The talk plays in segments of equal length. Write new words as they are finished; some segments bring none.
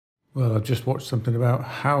Well, I've just watched something about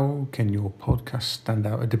how can your podcast stand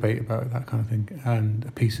out, a debate about that kind of thing, and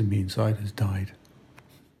a piece of me inside has died.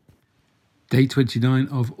 Day 29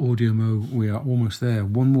 of Audio Mo. We are almost there.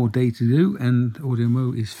 One more day to do, and Audio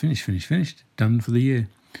Mo is finished, done for the year.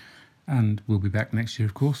 And we'll be back next year,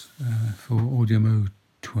 of course, for Audio Mo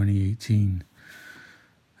 2018.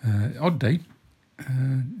 Odd day.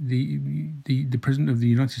 The President of the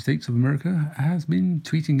United States of America has been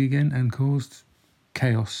tweeting again and caused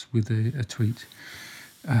chaos with a tweet.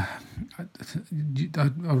 I would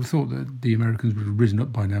have thought that the Americans would have risen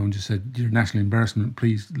up by now and just said, "You're a national embarrassment,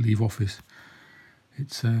 please leave office."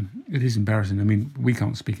 It is embarrassing. I mean, we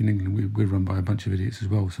can't speak in England. We're run by a bunch of idiots as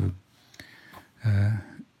well. So,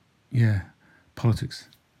 politics.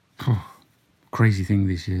 Crazy thing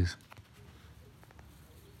these years.